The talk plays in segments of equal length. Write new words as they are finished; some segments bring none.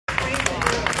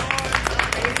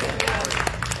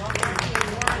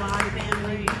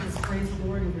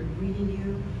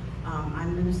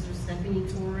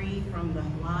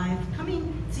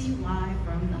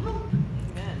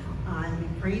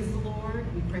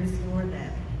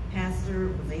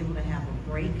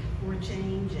break for a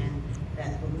change, and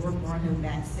that the Lord brought him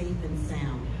back safe and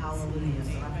sound. Hallelujah.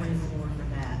 So I praise the Lord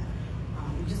for that.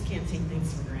 We just can't take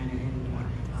things for granted anymore,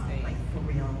 like for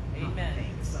real. Amen.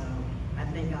 So I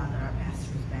thank God that our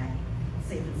pastor is back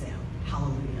safe and sound.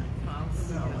 Hallelujah.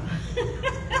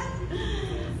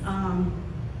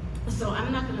 So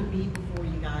I'm not going to be before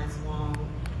you guys long.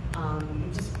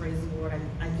 Just praise the Lord.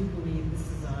 I do believe this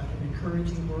is an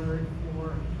encouraging word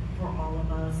for all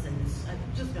of us, and I'm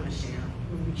just going to share.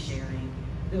 We'll be sharing.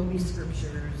 There'll be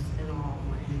scriptures and all,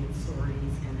 and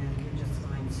stories, and then we're just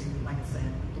going to, like I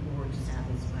said, the Lord just have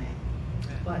His way.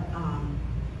 But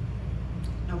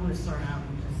I want to start out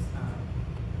and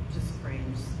just pray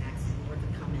and just ask the Lord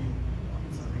to come in.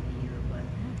 He's already here, but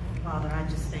Father, I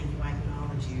just thank you. I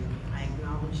acknowledge you. I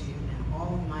acknowledge you in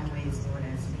all of my ways, Lord,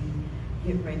 as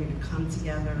we get ready to come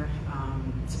together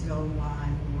to go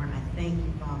live, Lord. I thank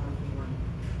you, Father,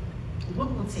 for what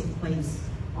will take place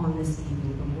on this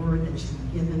evening, the word that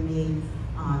you've given me.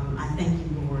 I thank you,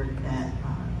 Lord, that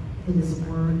it is a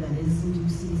word that is in due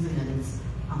season, and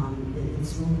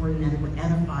it's your word, and that it would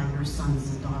edify your sons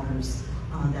and daughters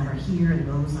that are here and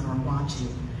those that are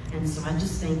watching. And so I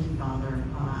just thank you, Father.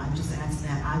 I just ask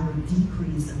that I would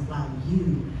decrease and allow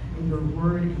you and your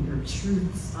word and your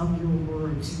truths of your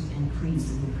word to increase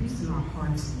and increase in our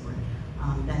hearts, Lord,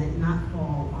 that it not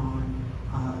fall on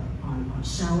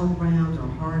shallow ground or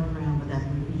hard ground, but that it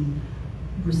would be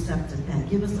receptive, that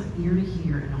give us an ear to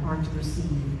hear and a heart to receive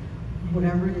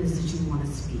whatever it is that you want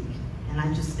to speak. And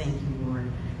I just thank you,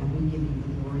 Lord, and we give you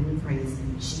the glory and praise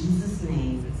in Jesus'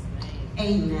 name.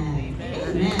 Amen. Amen.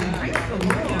 Amen. Praise the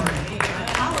Lord.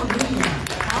 Hallelujah.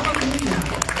 Hallelujah.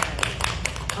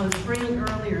 I was praying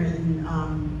earlier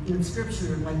in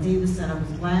scripture, like David said, I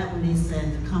was glad when they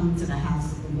said to come to the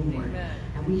house of the Lord. Amen.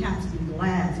 And we have to be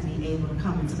glad to be able to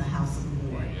come into the house of the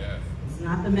Lord. Yes. It's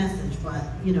not the message, but,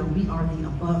 we are the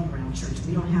above ground church.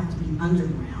 We don't have to be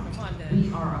underground.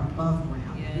 We are above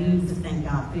ground. Yes. We need to thank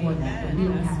God for that, but we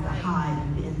don't have to Right. hide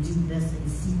and do this in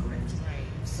secret. Right.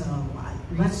 So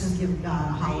let's just give God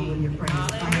a hallelujah praise.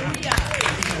 Hallelujah.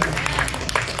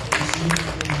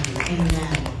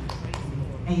 Amen.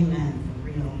 Amen. For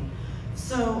real.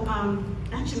 So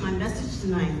actually my message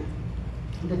tonight,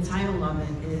 the title of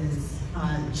it is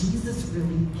Jesus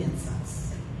Really Gets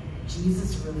Us.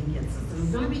 Jesus really gets us. And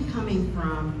it's going to be coming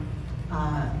from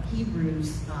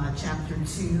Hebrews chapter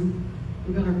 2.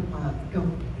 We're going to go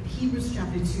Hebrews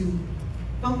chapter 2,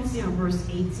 focusing on verse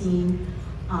 18.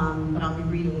 But I'll be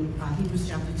reading Hebrews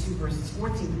chapter 2, verses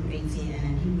 14 through 18, and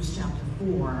then Hebrews chapter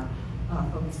 4,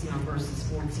 focusing on verses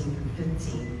 14 through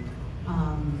 15.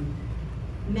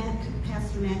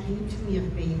 Pastor Matt, can you do me a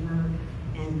favor?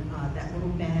 And that little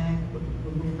bag with the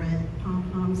little red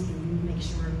pom-poms, can you make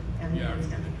sure everyone's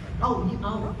got it?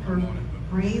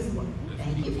 Praise the Lord.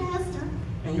 Thank you, Pastor.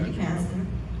 Thank you, Pastor.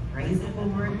 Praise the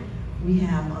Lord. We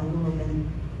have a little bit,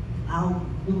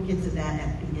 we'll get to that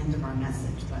at the end of our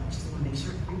message, but just want to make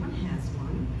sure everyone has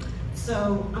one.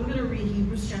 So I'm going to read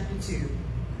Hebrews chapter 2,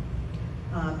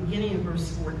 beginning in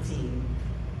verse 14.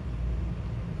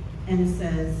 And it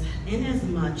says,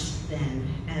 "Inasmuch then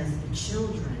as the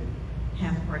children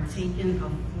have partaken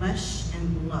of flesh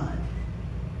and blood,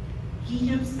 he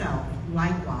himself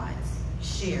likewise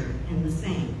shared in the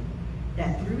same,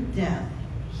 that through death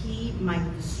he might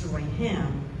destroy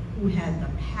him who had the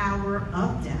power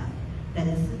of death, that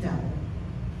is the devil,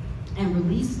 and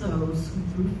release those who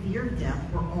through fear of death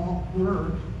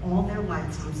were all their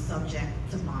lifetime subject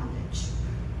to bondage."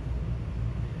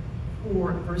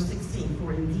 For verse 16,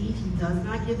 "For indeed he does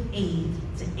not give aid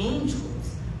to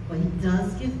angels, but he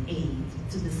does give aid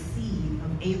to the seed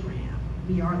of Abraham."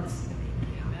 We are the seed of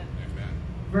Abraham. Amen.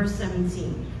 Verse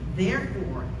 17,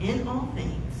 "Therefore, in all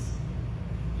things,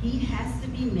 he has to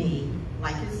be made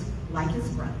like his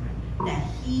brethren, that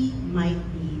he might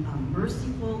be a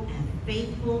merciful and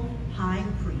faithful high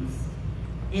priest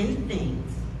in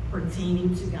things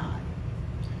pertaining to God,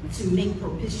 to make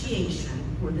propitiation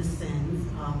for the sins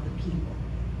of the people."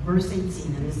 Verse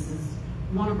 18, and this is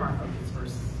one of our focus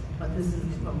verses, but this is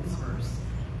the focus verse.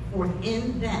 "For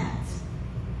in that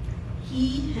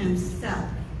he himself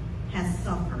has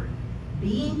suffered,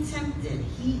 being tempted,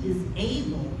 he is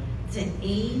able to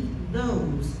aid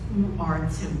those who are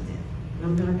tempted." And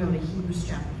I'm going to go to Hebrews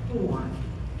chapter 4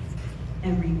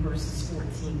 and read verses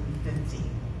 14 through 15.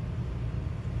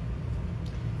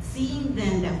 "Seeing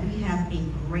then that we have a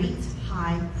great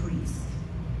high priest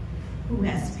who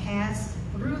has passed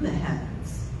through the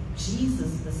heavens,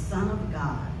 Jesus, the Son of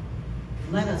God,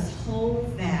 let us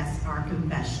hold fast our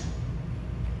confession."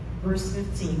 Verse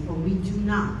 15, "For we do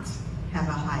not have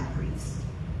a high priest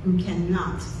who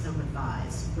cannot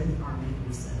sympathize with our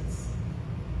weaknesses,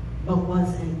 but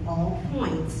was in all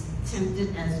points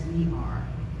tempted as we are,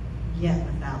 yet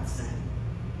without sin.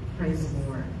 Praise the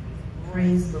Lord.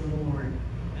 Praise the Lord.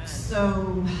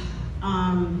 So,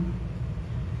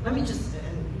 let me just,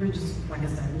 like I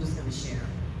said, I'm just going to share.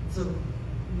 So,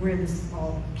 where this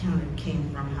all kind of came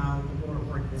from, how the Lord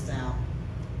worked this out.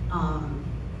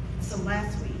 So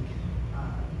last week,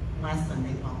 last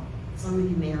Sunday, well, some of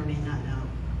you may or may not know,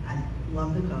 I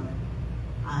love to cook.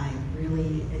 I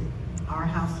really, our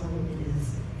household,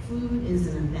 food is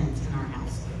an event in our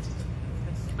household.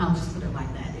 I'll just put it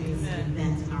like that. It is an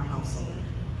event in our household.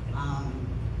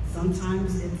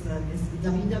 Sometimes it's the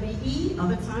WWE,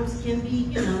 other times it can be,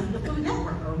 the Food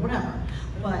Network or whatever.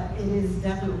 But it is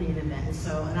definitely an event.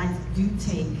 And I do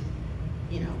take,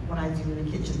 what I do in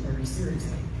the kitchen very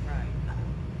seriously. Right.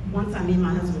 One time, me and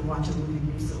my husband watched a movie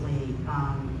recently,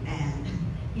 and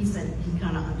he said he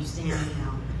kind of understands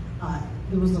now.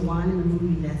 There was a line in the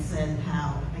movie that said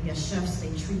how, I guess, chefs,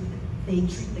 they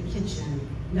treat the kitchen,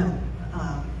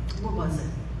 what was it?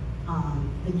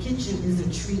 The kitchen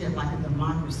isn't treated like a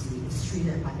democracy, it's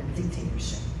treated like a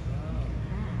dictatorship.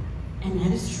 And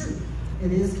that is true.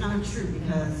 It is kind of true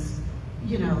because,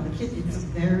 the kitchen, it's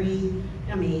very,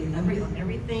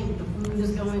 everything, the food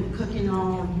is going, the cooking,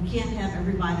 all, you can't have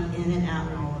everybody in and out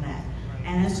and all of that.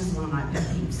 And that's just one of my pet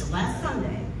peeves. So last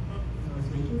Sunday, I was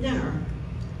making dinner,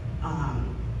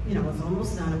 it was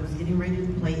almost done, it was getting ready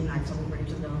to plate, and I told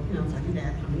Rachel, tell your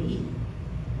dad, come and eat.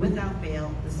 Without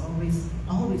fail, it's always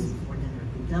before dinner.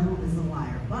 The devil is a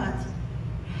liar. But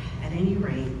at any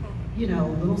rate,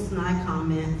 little snide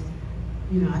comment,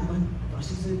 I thought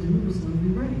she said dinner was going to be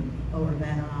ready, or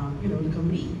that, to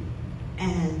come eat.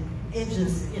 And it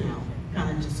just,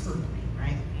 kind of just hurt me,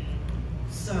 right?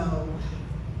 So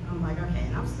I'm like, okay,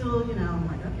 and I'm still, I'm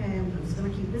like, okay, I'm just going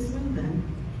to keep this moving.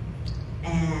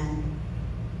 And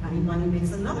Honey Bunny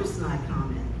makes another snide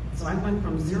comment. So I went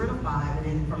from 0 to 5, and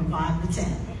then from 5 to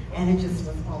 10. And it just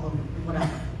was all over,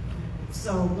 whatever.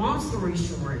 So long story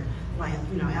short,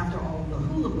 after all the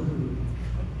hula hoo,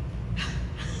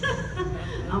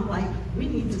 I'm like, we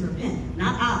need to repent.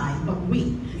 Not I, but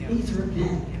we need to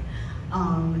repent.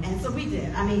 And so we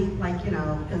did.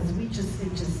 Because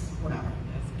it just, whatever.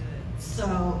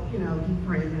 So, he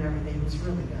prayed and everything. It was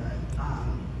really good.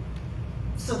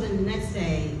 So then the next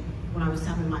day, when I was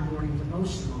having my morning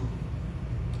devotional,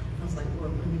 I was like,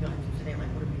 Lord, what are we going to do today? What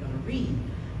are we going to read?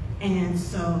 And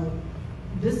so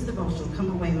this devotional,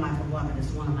 Come Away, My Beloved,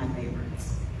 is one of my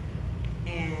favorites.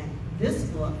 And this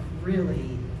book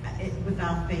really,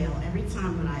 without fail, every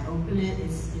time when I open it,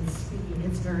 it's speaking,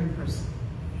 it's very personal.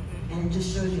 And it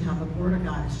just shows you how the Word of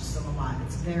God is just so alive.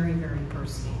 It's very, very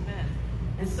personal. Amen.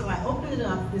 And so I opened it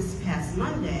up this past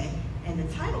Monday, and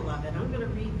the title of it, I'm going to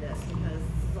read this because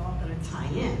this is all going to tie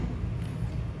in.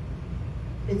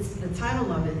 The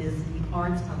title of it is The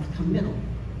Art of Committal.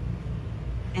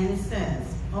 And it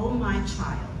says, "Oh, my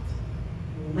child,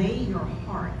 lay your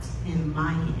heart in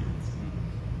my hand,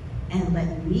 and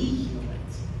let me heal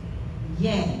it.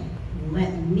 Yea,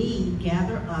 let me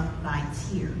gather up thy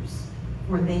tears,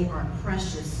 for they are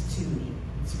precious to me."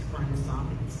 It's referring to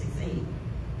Psalm 56:8.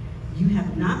 "You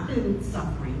have not been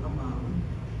suffering alone,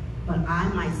 but I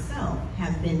myself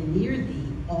have been near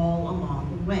thee all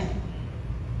along the way.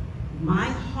 My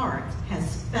heart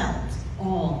has felt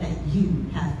all that you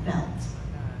have felt."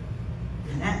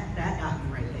 And that got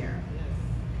me right there.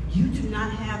 "You do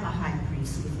not have a high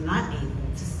priest who is not able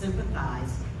to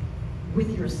sympathize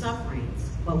with your sufferings,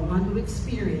 but one who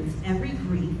experienced every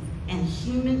grief and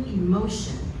human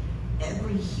emotion,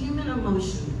 every human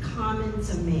emotion common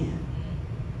to man.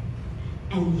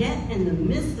 And yet in the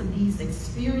midst of these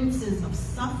experiences of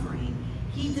suffering,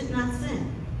 he did not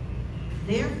sin.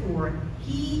 Therefore,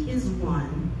 he is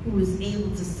one who is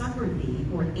able to succor thee,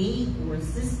 or aid or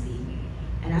assist thee."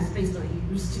 And that's based on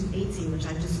Hebrews 2:18, which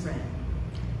I just read.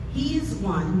 "He is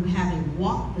one who, having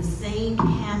walked the same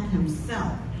path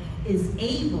himself, is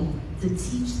able to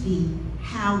teach thee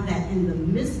how that in the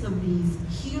midst of these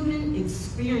human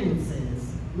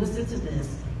experiences," listen to this,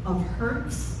 "of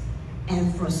hurts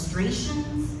and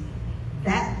frustrations,"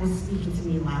 that was speaking to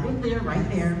me loud and clear right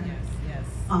there,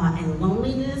 "and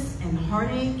loneliness and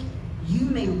heartache, you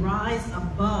may rise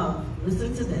above,"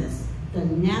 listen to this, "the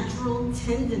natural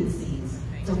tendencies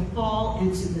to fall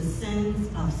into the sins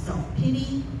of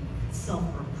self-pity,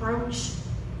 self-reproach,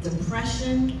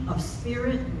 depression of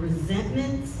spirit,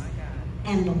 resentments,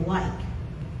 and the like."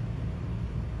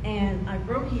 And I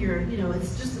wrote here,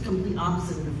 it's just the complete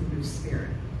opposite of the fruit of the Spirit.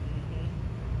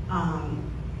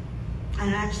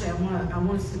 And actually, I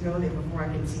want us to go there before I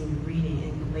continue reading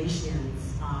in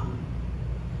Galatians.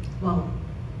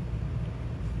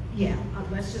 yeah,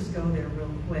 let's just go there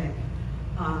real quick.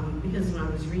 Because when I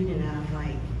was reading it, I'm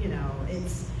like, you know,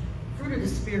 it's fruit of the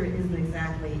Spirit isn't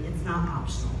exactly, it's not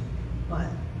optional, but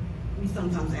we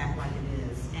sometimes act like it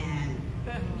is. And,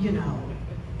 you know,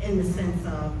 in the sense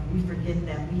of we forget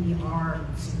that we are,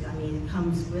 I mean, it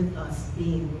comes with us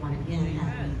being born again,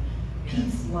 having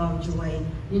peace, love, joy,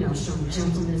 you know, showing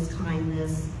gentleness,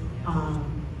 kindness.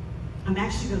 I'm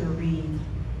actually going to read,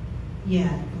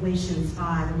 Galatians 5.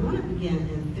 I want to begin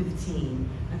in 15.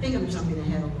 I think I'm jumping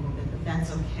ahead a little bit, but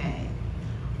that's okay.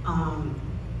 I'm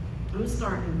going to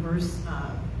start in verse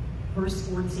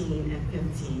 14 and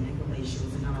 15 in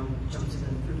Galatians, and then I'll jump to the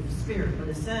fruit of the Spirit. But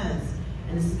it says,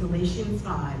 and this is Galatians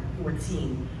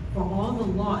 5:14, for all the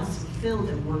law is fulfilled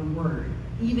in one word,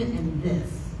 even in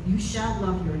this, you shall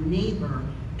love your neighbor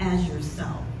as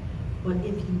yourself. But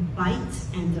if you bite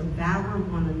and devour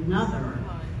one another,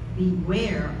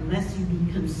 beware lest you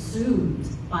be consumed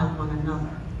by one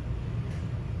another.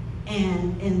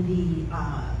 And in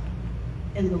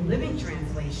the Living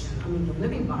Translation, the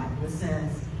Living Bible, it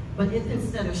says, but if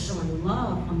instead of showing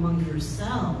love among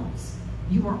yourselves,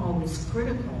 you are always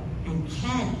critical and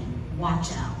catty,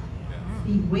 watch out.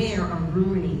 Beware of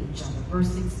ruining each other. Verse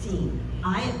 16,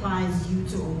 I advise you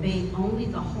to obey only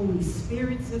the Holy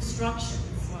Spirit's instructions.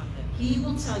 He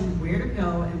will tell you where to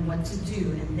go and what to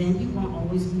do, and then you won't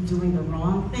always be doing the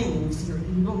wrong things your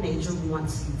evil nature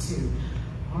wants you to.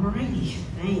 Alrighty,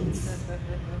 thanks.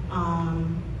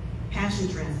 Passion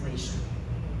Translation.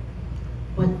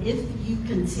 But if you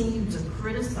continue to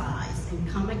criticize and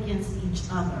come against each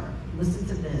other, listen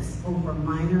to this, over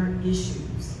minor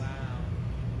issues.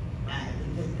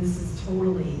 This is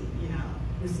totally,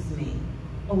 this is me.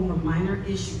 Over minor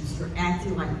issues, you're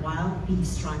acting like wild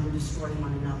beasts trying to destroy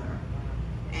one another.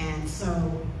 And so,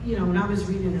 when I was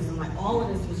reading this, I'm like, all of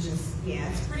this was just,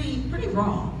 it's pretty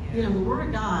raw. The Word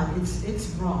of God, it's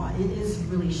raw. It is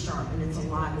really sharp, and it's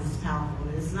alive, it's powerful.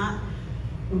 And it's not,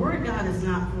 the Word of God is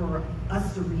not for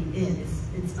us to read it.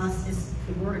 It's us, it's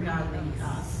the Word of God reading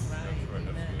us.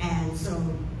 And so,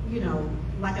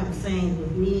 like I was saying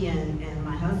with me and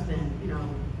my husband,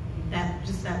 that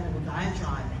little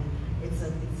diatribe, and it's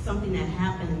something that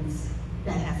happens,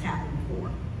 that has happened before.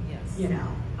 Yes.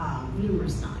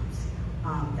 Numerous times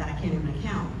that I can't even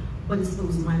count. But it's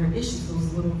those minor issues,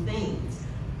 those little things.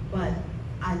 But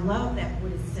I love that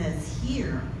what it says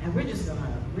here, and we're just gonna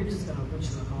what you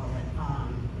call it?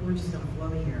 We're just gonna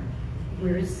flow here,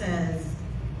 where it says,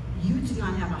 "You do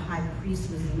not have a high priest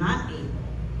who is not able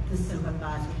to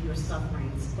sympathize with your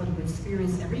sufferings, but who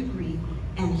experience every grief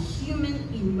and human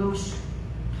emotion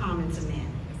common to man."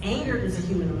 Anger is a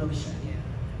human emotion.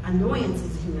 Annoyance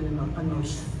is a human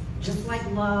emotion. Just like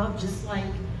love, just like,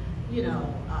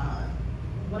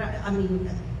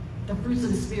 the fruits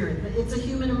of the Spirit. But it's a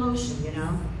human emotion,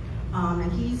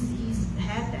 and he's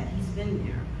had that. He's been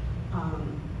there.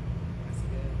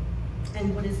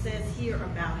 And what it says here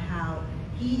about how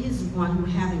he is one who,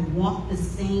 having walked the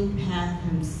same path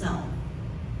himself,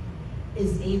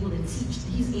 is able to teach.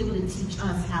 He's able to teach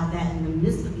us how that in the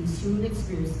midst of these human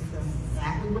experiences, that's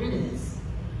exactly what it is.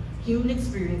 Human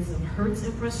experience of hurts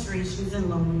and frustrations and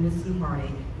loneliness and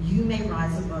heartache, you may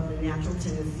rise above the natural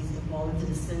tendencies to fall into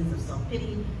the sins of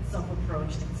self-pity,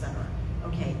 self-approach, etc.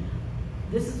 Okay,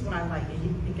 this is what I like.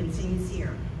 It continues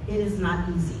here. It is not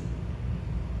easy.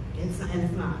 It's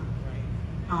not.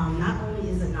 Not only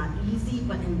is it not easy,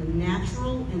 but in the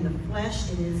natural, in the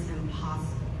flesh, it is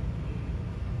impossible.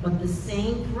 But the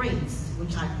same grace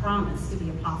which I promised to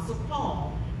the Apostle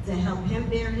Paul to help him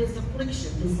bear his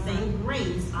affliction, the same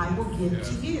grace I will give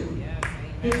to you.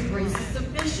 His grace is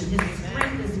sufficient. His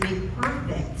strength is made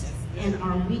perfect in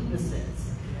our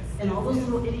weaknesses. And all those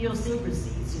little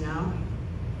idiosyncrasies,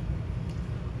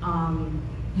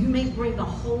 you may bring the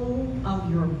whole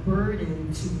of your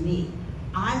burden to me.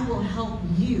 I will help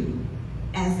you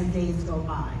as the days go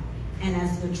by. And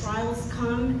as the trials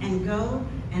come and go,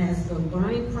 and as the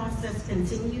learning process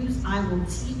continues, I will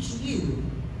teach you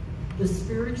the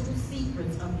spiritual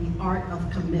secrets of the art of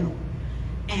committal.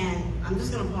 And I'm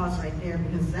just going to pause right there,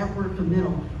 because that word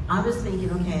committal, I was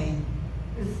thinking, okay,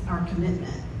 this is our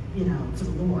commitment, to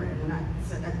the Lord. And I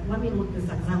said, let me look this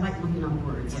up, because I like looking up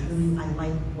words. I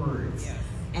like words. Yes.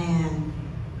 And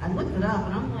I looked it up,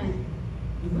 and I'm like,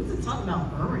 what is it talking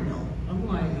about burial? I'm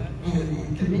like,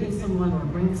 and committing someone or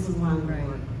bringing someone,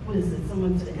 or what is it,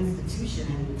 someone to the institution,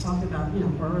 and talk about,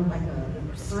 burial like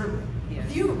a servant.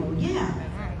 Yes. Funeral, yeah.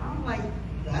 I'm like,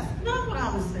 that's not what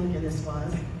I was thinking this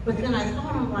was. But then I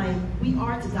thought, I'm like, we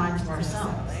are to die to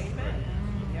ourselves.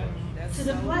 To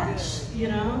the flesh,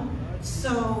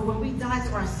 So when we die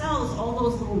to ourselves, all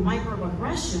those little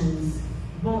microaggressions,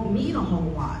 won't mean a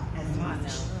whole lot as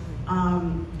much.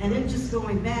 And then just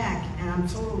going back, and I'm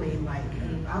totally like,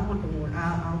 I want the Lord,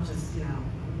 I'll just,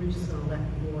 we're just going to let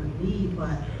the Lord lead.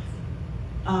 But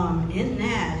in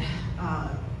that,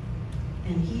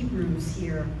 in Hebrews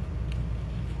here,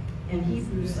 in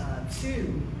Hebrews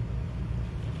 2,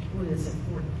 what is it,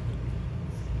 4?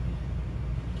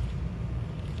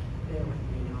 Bear with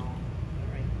me, y'all.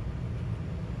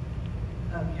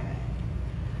 All right. Okay.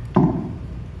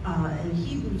 In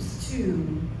Hebrews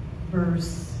 2,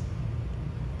 verse,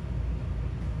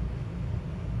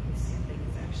 let's see, I think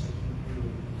it's actually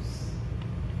Hebrews.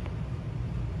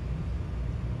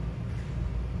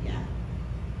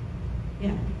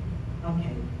 Yeah.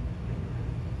 Okay.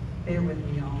 Bear with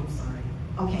me, y'all. I'm sorry.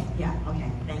 Okay. Yeah.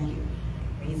 Okay. Thank you.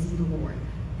 Praise the Lord.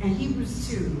 And Hebrews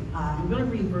 2, I'm going to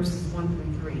read verses 1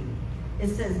 through 3. It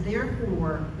says,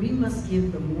 therefore, we must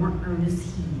give the more earnest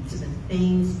heed to the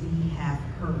things we have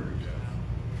heard,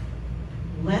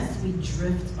 lest we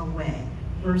drift away.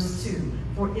 Verse 2,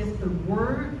 for if the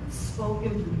word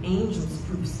spoken through angels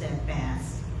proved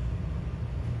steadfast,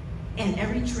 and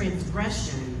every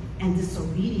transgression and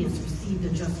disobedience received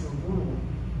a just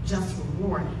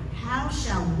reward, how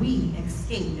shall we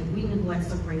escape if we neglect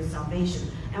so great a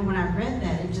salvation? And when I read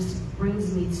that, it just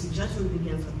brings me to judgment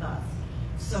begins with us.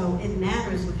 So it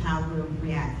matters with how we're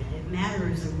reacting. It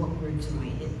matters in what we're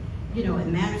doing. It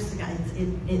matters to God.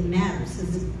 It matters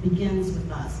because it begins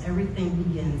with us. Everything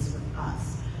begins with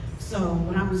us. So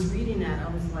when I was reading that,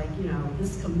 I was like,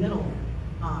 this committal,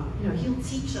 he'll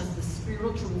teach us the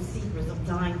spiritual secrets of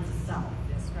dying to self.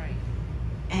 That's right.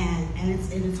 And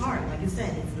it's hard. Like I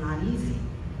said, it's not easy.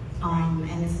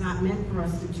 And it's not meant for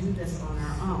us to do this on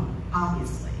our own,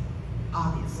 obviously.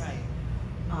 Right.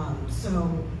 So,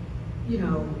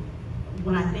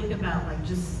 when I think about like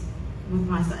just with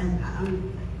myself,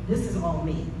 and this is all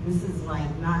me. This is like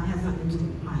has nothing to do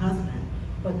with my husband,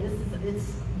 but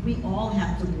we all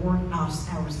have to work our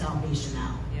salvation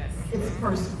out. Yes. It's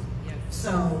personal. Yes.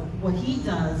 So what he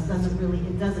does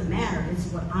it doesn't matter. It's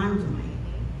what I'm doing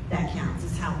that counts.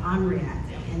 It's how I'm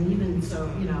reacting. And even so,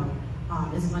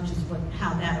 as much as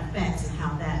how that affects and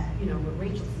how that, what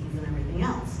Rachel sees and everything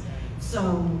else.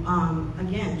 So,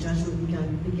 again, judgment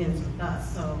begins with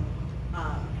us. So,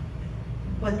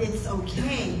 but it's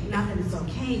okay, not that it's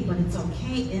okay, but it's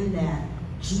okay in that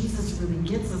Jesus really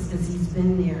gets us because he's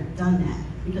been there, done that,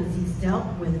 because he's dealt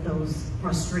with those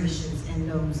frustrations and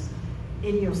those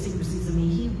idiosyncrasies. I mean,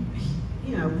 he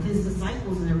with his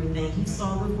disciples and everything, he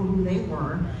saw them for who they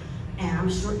were. And I'm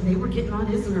sure they were getting on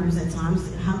his nerves at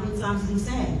times. How many times did he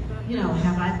say,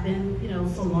 have I been,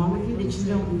 so long with you that you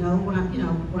don't know what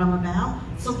I'm about?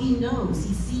 So he knows,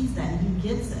 he sees that, and he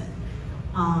gets it.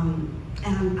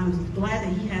 And I'm glad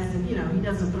that he hasn't, he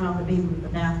doesn't throw out the baby with the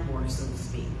bathwater, so to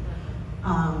speak.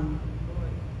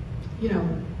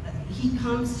 He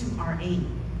comes to our aid.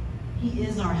 He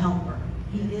is our helper.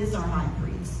 He is our high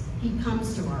priest. He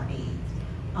comes to our aid.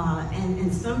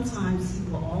 And sometimes he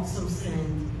will also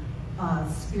send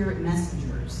spirit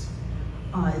messengers.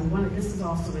 And this is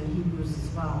also in Hebrews as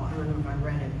well. I don't know if I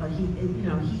read it, but he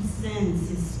sends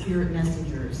his spirit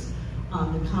messengers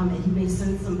to come, and he may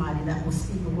send somebody that will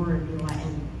speak a word and be like,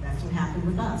 and that's what happened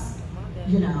with us.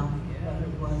 Whether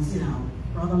it was,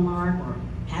 Brother Mark or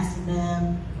Pastor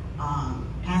Deb,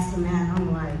 Pastor Matt,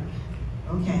 I'm like,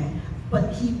 okay.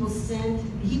 But he will send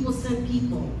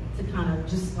people to kind of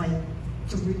just like,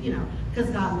 because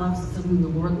God loves us, and whom the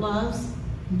Lord loves,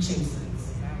 he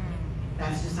chastens.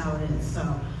 That's just how it is.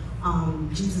 So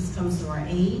Jesus comes to our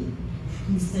aid.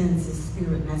 He sends his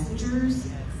spirit messengers.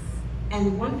 Yes.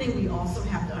 And one thing we also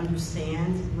have to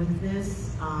understand with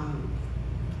this,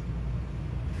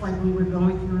 like when we're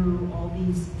going through all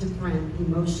these different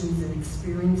emotions and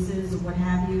experiences or what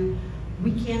have you,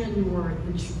 we can't ignore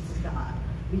the truth of God.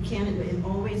 We can't. It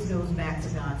always goes back to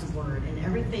God's word, and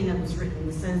everything that was written.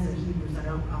 It says in Hebrews,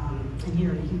 and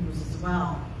here in Hebrews as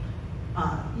well.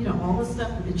 All the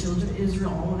stuff with the children of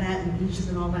Israel, all of that, and Egypt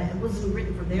and all that. It wasn't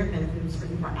written for their benefit. It was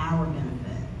written for our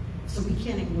benefit. So we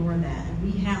can't ignore that. And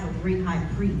we have a great high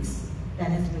priest that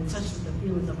has been touched with the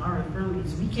feelings of our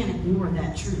infirmities. We can't ignore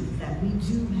that truth, that we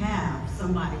do have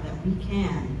somebody that we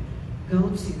can go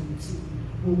to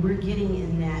when we're getting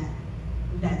in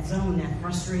that zone, that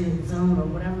frustrated zone, or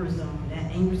whatever zone,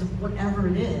 that anger zone, whatever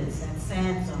it is, that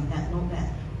sad zone, that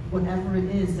whatever it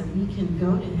is, that we can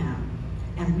go to him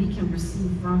and we can receive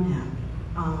from him.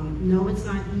 No, it's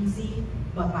not easy,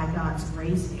 but by God's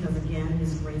grace, because again,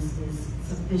 his grace is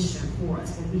sufficient for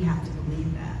us, and we have to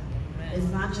believe that. Amen.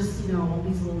 It's not just, all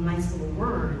these nice little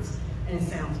words, and it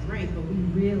sounds great, but we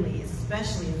really,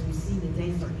 especially as we see the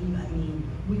days are evil,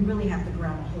 we really have to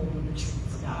grab a hold of the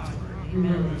truths of God's word. We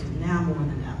really do, now more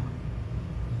than ever.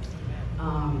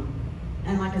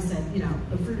 And like I said, you know,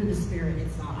 the fruit of the Spirit,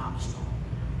 it's not optional.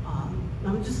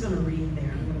 I'm just going to read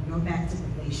there. I'm going to go back to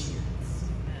Galatians.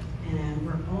 And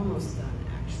we're almost done,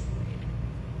 actually.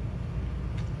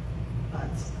 But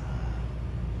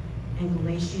in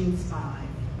Galatians 5,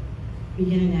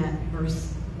 beginning at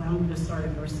verse, well, I'm going to start at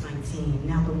verse 19.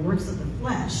 Now the works of the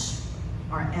flesh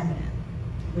are evident,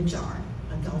 which are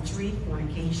adultery,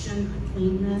 fornication,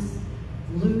 uncleanness,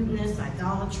 lewdness,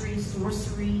 idolatry,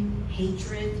 sorcery,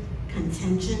 hatred,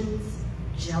 contentions,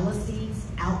 jealousies,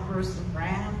 outbursts of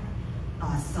wrath,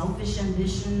 selfish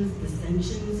ambitions,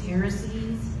 dissensions,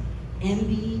 heresies,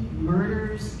 envy,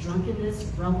 murders, drunkenness,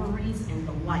 revelries, and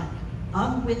the like,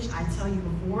 of which I tell you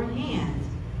beforehand,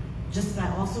 just as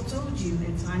I also told you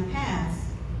in time past,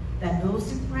 that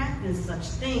those who practice such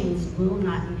things will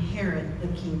not inherit the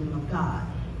kingdom of God.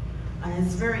 And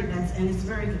it's very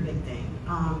convicting.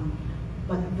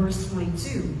 But verse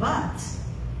 22, but,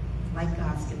 like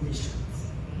God's conditions,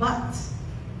 but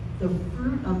the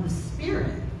fruit of the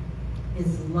Spirit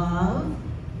is love,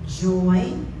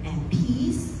 joy, and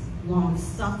peace,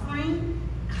 long-suffering,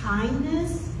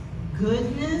 kindness,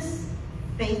 goodness,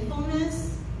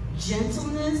 faithfulness,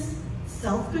 gentleness,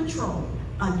 self-control.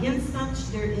 Against such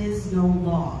there is no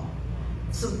law.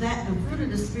 So that the fruit of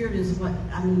the Spirit is what,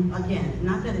 I mean, again,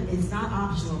 not that it's not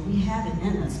optional. We have it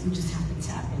in us. We just have to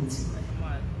tap into it.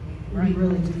 Right. We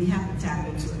really do. We have to tap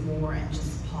into it more and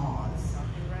just pause.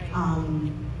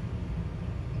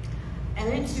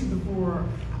 And then too, before,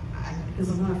 because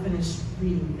I want to finish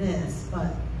reading this,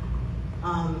 but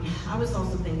I was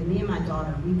also thinking, me and my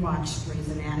daughter, we watched Grey's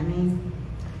Anatomy.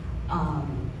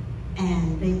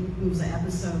 And it was an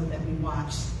episode that we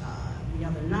watched the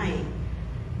other night,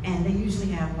 and they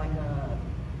usually have like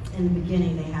in the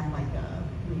beginning they have like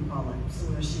what do you call it, so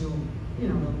where she'll, you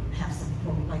know, they'll have some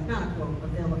quote, like not a quote,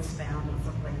 but they'll expound on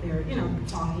stuff like they're, you know,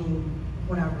 talking,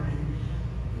 whatever, and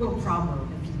a little proverb,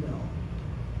 if you will.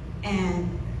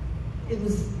 And it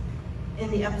was, in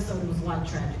the episode, it was a lot of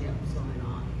tragedy that was going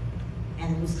on.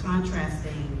 And it was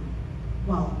contrasting.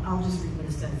 Well, I'll just read what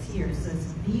it says here. It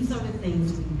says, these are the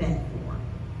things we beg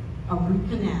for: a root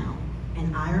canal,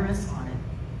 an IRS audit,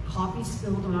 coffee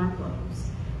spilled on our clothes.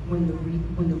 When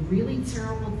the really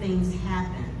terrible things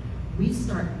happen, we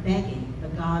start begging the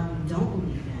God we don't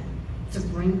believe in to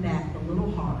bring back the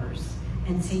little horrors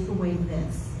and take away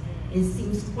this. It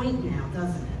seems quaint now,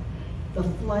 doesn't it? The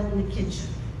flood in the kitchen,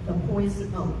 the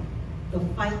poison oak, the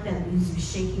fight that leaves you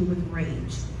shaking with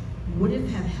rage. Would it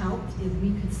have helped if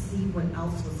we could see what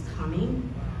else was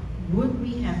coming? Would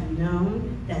we have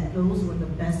known that those were the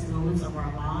best moments of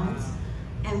our lives?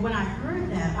 And when I heard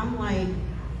that, I'm like,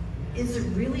 is it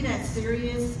really that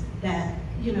serious that,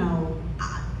 you know,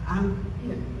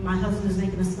 my husband is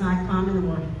making a snide comment,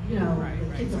 or, you know,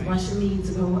 the kids are rushing me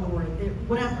to go, or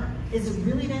whatever. Is it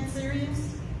really that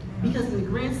serious? Because in the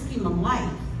grand scheme of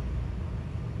life,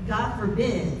 God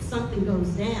forbid something goes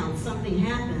down, something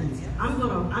happens, I'm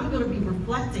gonna be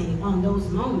reflecting on those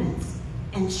moments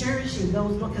and cherishing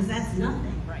those, because that's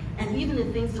nothing. Right. And even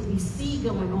the things that we see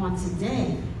going on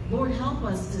today, Lord, help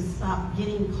us to stop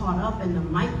getting caught up in the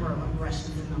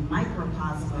microaggressions and the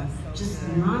microcosm of just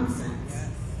nonsense. Yes.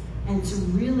 And to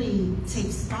really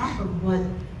take stock of what,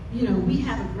 you know, we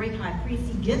have a great high priest.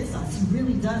 He gets us. He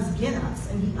really does get us,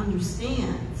 and he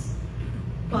understands.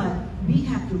 But we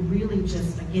have to really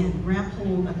just, again, grab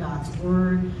hold of God's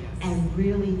word and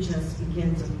really just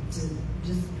begin to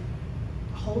just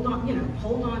hold on, you know,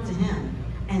 hold on to him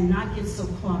and not get so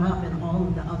caught up in all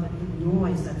of the other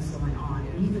noise that is going on,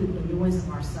 and even the noise of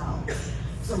ourselves.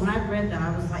 So when I read that,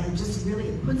 I was like,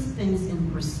 it puts things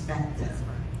in perspective.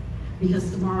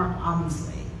 Because tomorrow,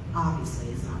 obviously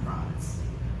is not promised.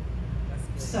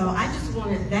 So I just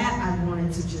wanted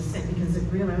to just say, because it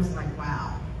really was like,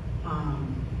 wow.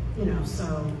 You know,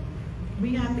 so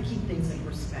we have to keep things in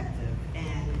perspective,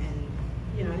 and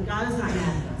you know, and God is not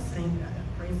mad at us. Thank God.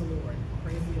 Praise the Lord.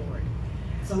 Praise the Lord.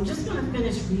 So I'm just going to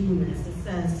finish reading this. It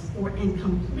says, for in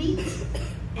complete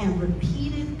and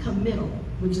repeated committal,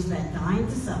 which is that dying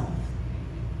to self,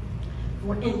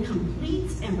 for in complete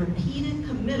and repeated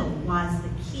committal lies the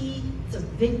key to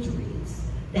victories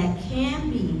that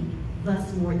can be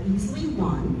thus more easily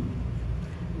won,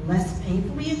 less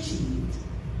painfully achieved,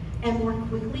 and more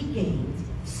quickly gained,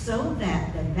 so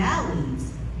that the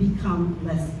valleys become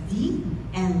less deep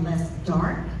and less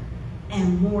dark,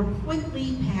 and more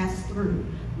quickly pass through.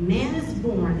 Man is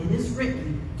born, it is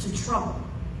written, to trouble,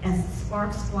 as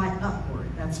sparks fly upward.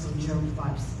 That's from Job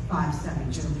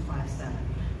 5:7. Job 5:7.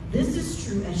 This is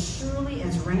true as surely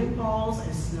as rain falls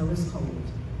and snow is cold.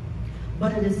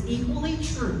 But it is equally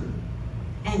true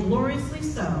and gloriously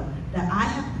so, that I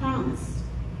have promised,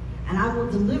 and I will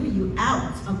deliver you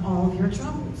out of all of your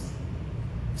troubles.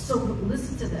 So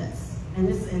listen to this, and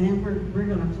then we're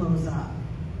going to close up.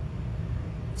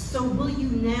 So will you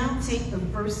now take the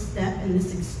first step in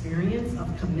this experience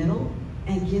of committal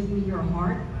and give me your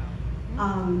heart?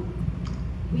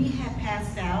 We had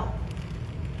passed out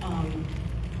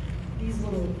these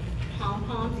little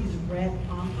pom-poms, these red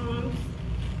pom-poms.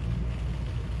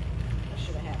 I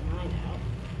should have had mine out.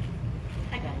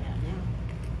 I got it out now.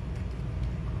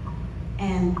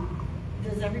 And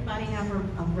does everybody have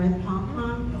a red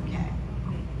pom-pom? Okay.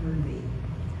 Groovy.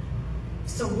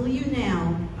 So will you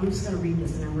now, I'm just going to read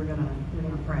this and then we're going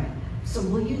to pray. So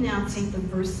will you now take the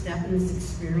first step in this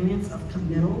experience of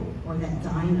committal, or that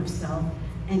dying of self,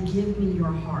 and give me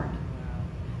your heart?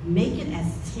 Make it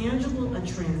as tangible a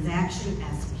transaction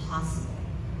as possible.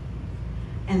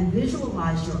 And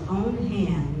visualize your own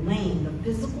hand laying the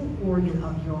physical organ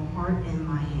of your heart in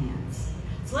my hands.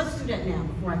 So let's do that now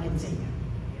before I continue.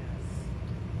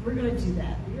 We're going to do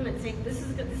that. We're going to take, this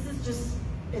is just,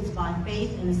 it's by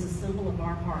faith, and it's a symbol of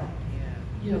our heart,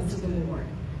 to the Lord.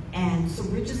 And so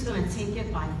we're just going to take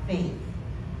it by faith.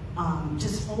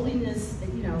 Just holding this,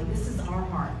 this is our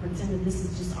heart. Pretend that this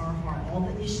is just our heart. All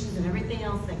the issues and everything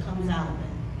else that comes out of it.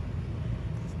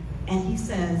 And he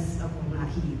says, well, not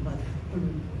he, but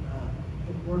through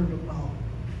the word of God,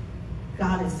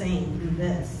 God is saying through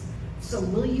this. So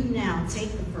will you now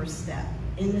take the first step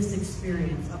in this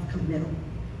experience of committal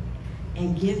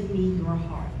and give me your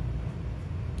heart?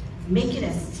 Make it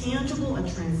as tangible a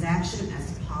transaction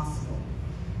as possible,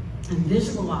 and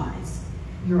visualize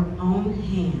your own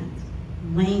hand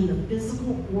laying the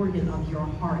physical organ of your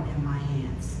heart in my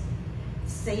hands.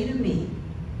 Say to me,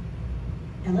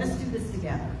 and let's do this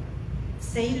together.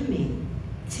 Say to me,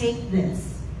 take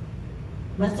this.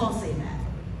 Let's all say that.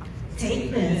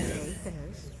 Take this,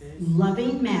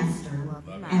 loving Master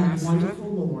and wonderful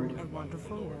Lord,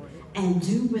 and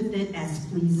do with it as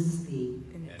pleases thee.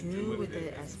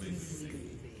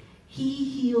 He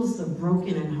heals the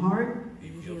broken in heart,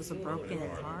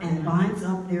 and binds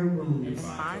up their wounds.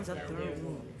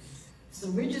 So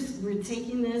we're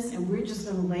taking this and we're just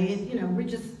going to lay it, we're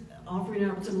just offering it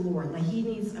up to the Lord. Like he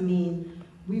needs,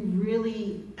 we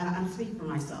really, I'm speaking for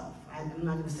myself. I'm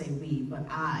not going to say we, but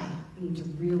I need to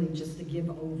really just to give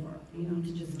over. We need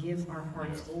to just give our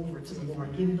hearts over to the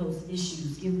Lord. Give those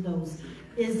issues, give those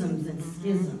isms and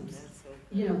schisms,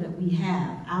 that we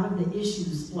have. Out of the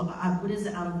issues, what is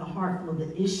it? Out of the heart flow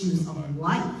the issues of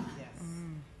life.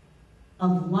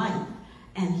 Of life.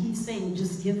 And he's saying,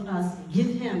 just give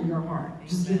him your heart.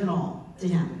 Just give it all to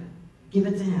him. Give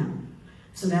it to him.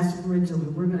 So that's what we're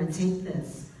doing. We're going to take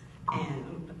this, and I'm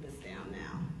going to put this down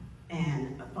now.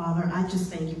 And Father, I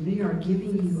just thank you. We are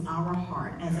giving you our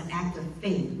heart as an act of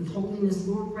faith, with holding this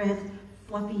little red,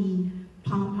 fluffy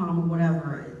pom-pom or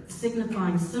whatever,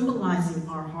 signifying, symbolizing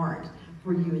our heart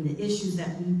for you and the issues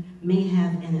that we may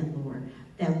have in it, Lord.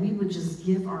 That we would just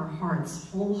give our hearts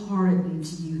wholeheartedly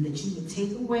to you, that you would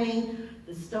take away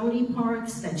the stony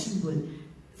parts, that you would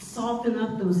soften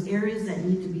up those areas that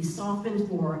need to be softened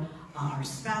for our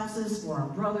spouses, for our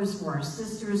brothers, for our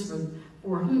sisters,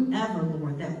 for whomever,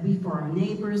 Lord, for our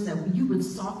neighbors, that you would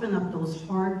soften up those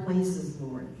hard places,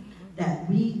 Lord, that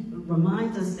we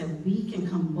remind us that we can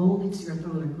come boldly to your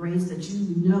throne of grace, that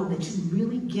you know that you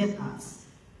really get us.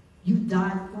 You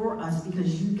died for us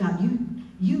because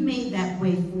you made that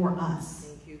way for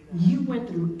us. You went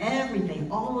through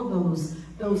everything, all of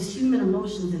those human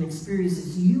emotions and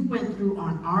experiences you went through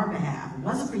on our behalf. It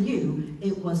wasn't for you,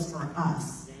 it was for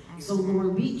us. So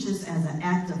Lord, we just, as an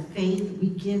act of faith, we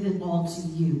give it all to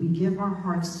you. We give our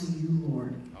hearts to you,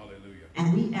 Lord. Hallelujah.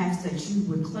 And we ask that you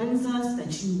would cleanse us,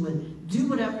 that you would do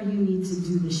whatever you need to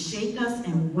do to shake us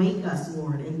and wake us,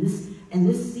 Lord, in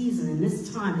this season, in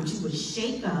this time, that you would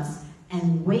shake us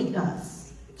and wake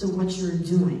us to what you're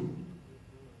doing.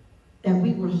 That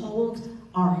we would hold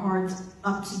our hearts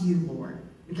up to you, Lord,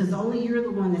 because only you're the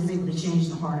one that's able to change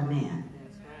the heart of man.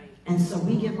 And so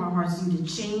we give our hearts to you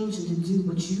to change and to do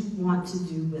what you want to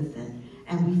do with it.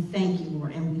 And we thank you,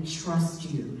 Lord, and we trust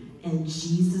you. In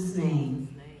Jesus' name,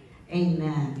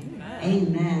 amen.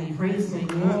 Amen. Amen. Praise the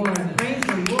Lord. Praise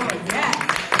the Lord. Yes.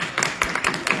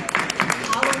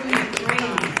 Hallelujah.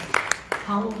 Praise.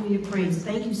 Hallelujah. Praise.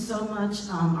 Thank you so much,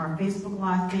 our Facebook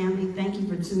Live family. Thank you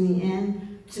for tuning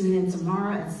in. Tune in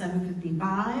tomorrow at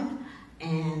 7:55.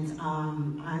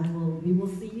 And we will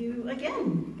see you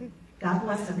again. God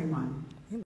bless everyone.